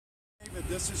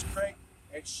This is Craig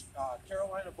at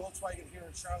Carolina Volkswagen here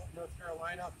in Charlotte, North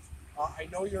Carolina. I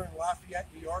know you're in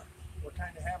Lafayette, New York. We're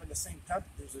kind of having the same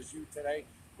temperatures as you today.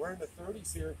 We're in the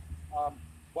 30s here.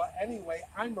 But anyway,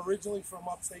 I'm originally from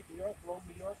upstate New York, Rome,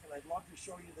 New York, and I'd love to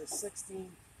show you this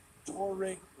 16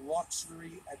 Touareg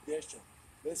Luxury Edition.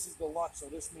 This is the Lux, so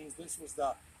this means this was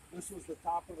the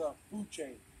top of the food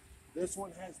chain. This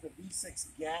one has the V6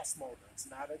 gas motor. It's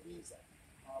not a diesel.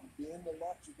 Being the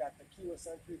Lux, you got the keyless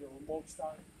entry, the remote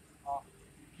start.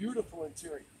 Beautiful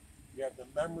interior. You have the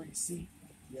memory seat.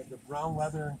 You have the brown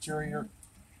leather interior.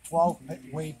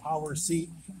 12-way power seat.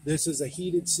 This is a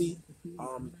heated seat,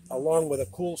 along with a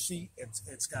cool seat.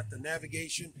 It's got the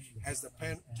navigation, has the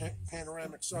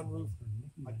panoramic sunroof.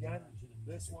 Again,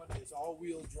 this one is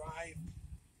all-wheel drive.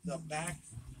 The back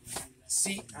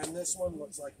seat on this one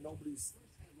looks like nobody's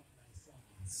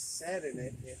sat in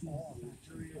it at all. The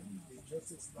interior is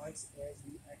just as nice as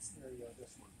the exterior of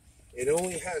this one. It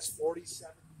only has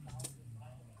 47,000 miles.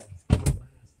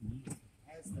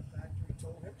 Has the factory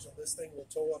tow hitch, so this thing will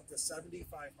tow up to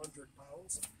 7,500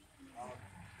 pounds.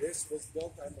 This was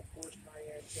built on the Porsche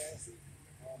Cayenne chassis.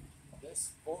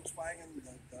 This Volkswagen,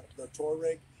 the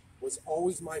Touareg, was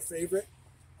always my favorite.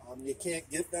 You can't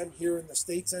get them here in the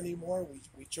States anymore.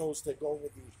 We chose to go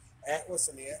with the Atlas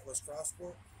and the Atlas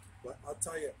Crossport. But I'll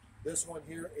tell you, this one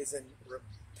here is in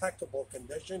impeccable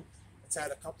condition. It's had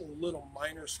a couple of little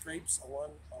minor scrapes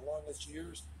along its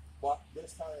years, but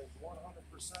this car is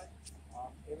 100%,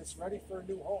 and it's ready for a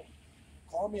new home.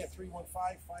 Call me at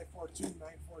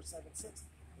 315-542-9476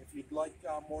 if you'd like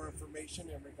more information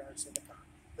in regards to the car.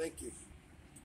 Thank you.